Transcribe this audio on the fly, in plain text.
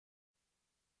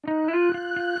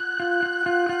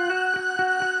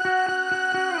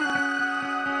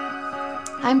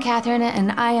I'm Katherine,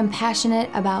 and I am passionate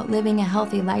about living a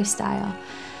healthy lifestyle.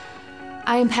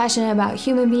 I am passionate about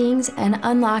human beings and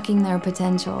unlocking their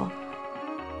potential.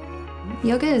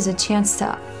 Yoga is a chance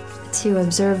to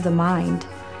observe the mind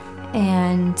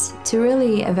and to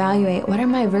really evaluate what are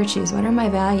my virtues, what are my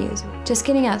values. Just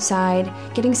getting outside,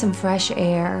 getting some fresh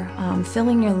air,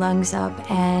 filling your lungs up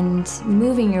and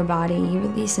moving your body, you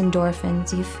release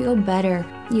endorphins, you feel better,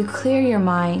 you clear your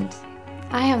mind.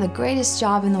 I have the greatest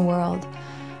job in the world.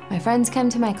 My friends come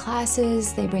to my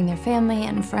classes, they bring their family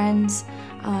and friends,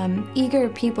 eager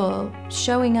people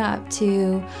showing up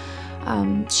to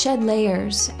shed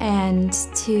layers and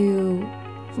to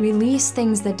release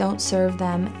things that don't serve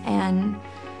them and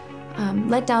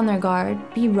let down their guard,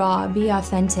 be raw, be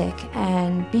authentic,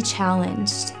 and be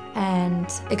challenged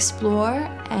and explore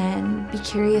and be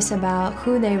curious about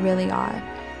who they really are.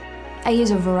 I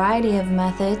use a variety of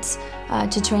methods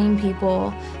to train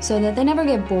people so that they never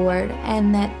get bored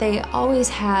and that they always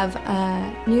have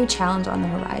a new challenge on the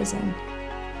horizon.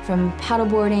 From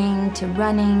paddleboarding to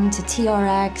running to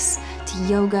TRX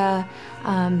to yoga,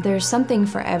 there's something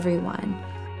for everyone.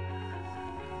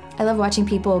 I love watching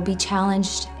people be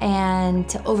challenged and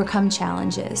to overcome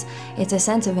challenges. It's a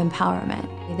sense of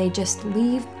empowerment. They just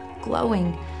leave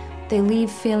glowing. They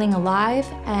leave feeling alive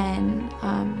and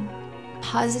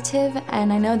positive,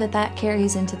 and I know that that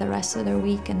carries into the rest of their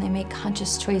week and they make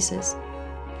conscious choices.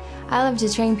 I love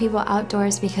to train people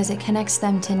outdoors because it connects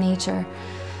them to nature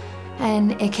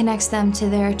and it connects them to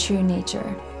their true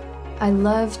nature. I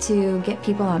love to get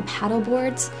people on paddle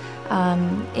boards.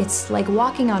 It's like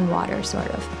walking on water, sort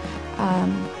of.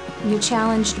 You're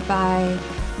challenged by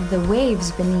the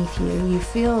waves beneath you. You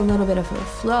feel a little bit of a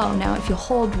flow. Now, if you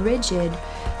hold rigid,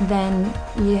 then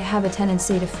you have a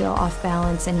tendency to feel off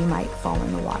balance and you might fall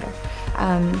in the water.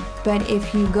 But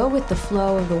if you go with the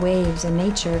flow of the waves in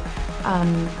nature,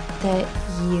 that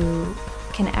you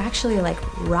can actually like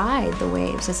ride the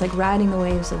waves. It's like riding the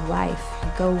waves of life.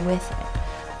 You go with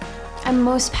it. I'm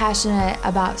most passionate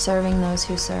about serving those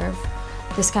who serve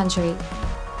this country.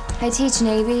 I teach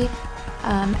Navy,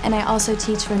 and I also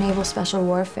teach for Naval Special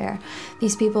Warfare.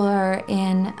 These people are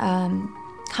in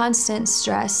constant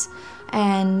stress,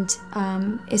 and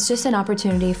it's just an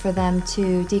opportunity for them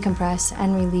to decompress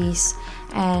and release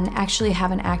and actually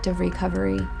have an active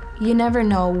recovery. You never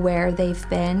know where they've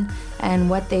been and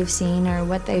what they've seen or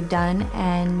what they've done,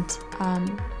 and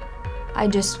I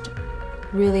just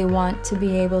really want to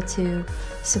be able to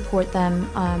support them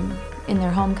in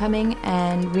their homecoming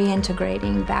and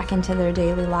reintegrating back into their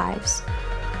daily lives.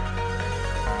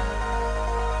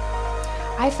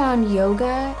 I found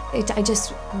yoga, I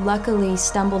just luckily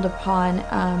stumbled upon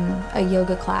a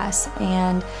yoga class,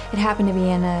 and it happened to be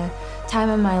in a time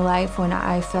in my life when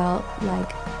I felt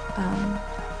like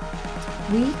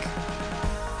weak.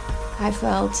 I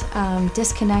felt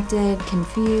disconnected,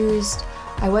 confused.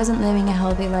 I wasn't living a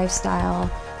healthy lifestyle,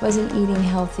 wasn't eating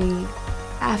healthy.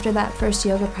 After that first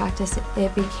yoga practice,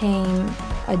 it became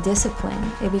a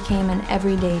discipline. It became an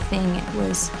everyday thing. It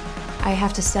was, I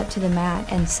have to step to the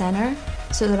mat and center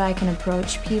so that I can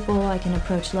approach people, I can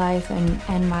approach life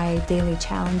and my daily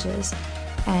challenges.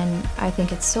 And I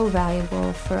think it's so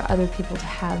valuable for other people to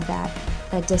have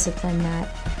that discipline,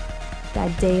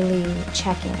 that daily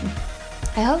check-in.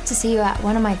 I hope to see you at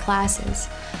one of my classes.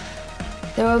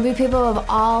 There will be people of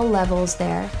all levels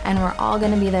there, and we're all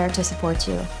going to be there to support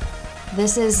you.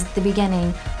 This is the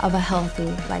beginning of a healthy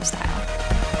lifestyle.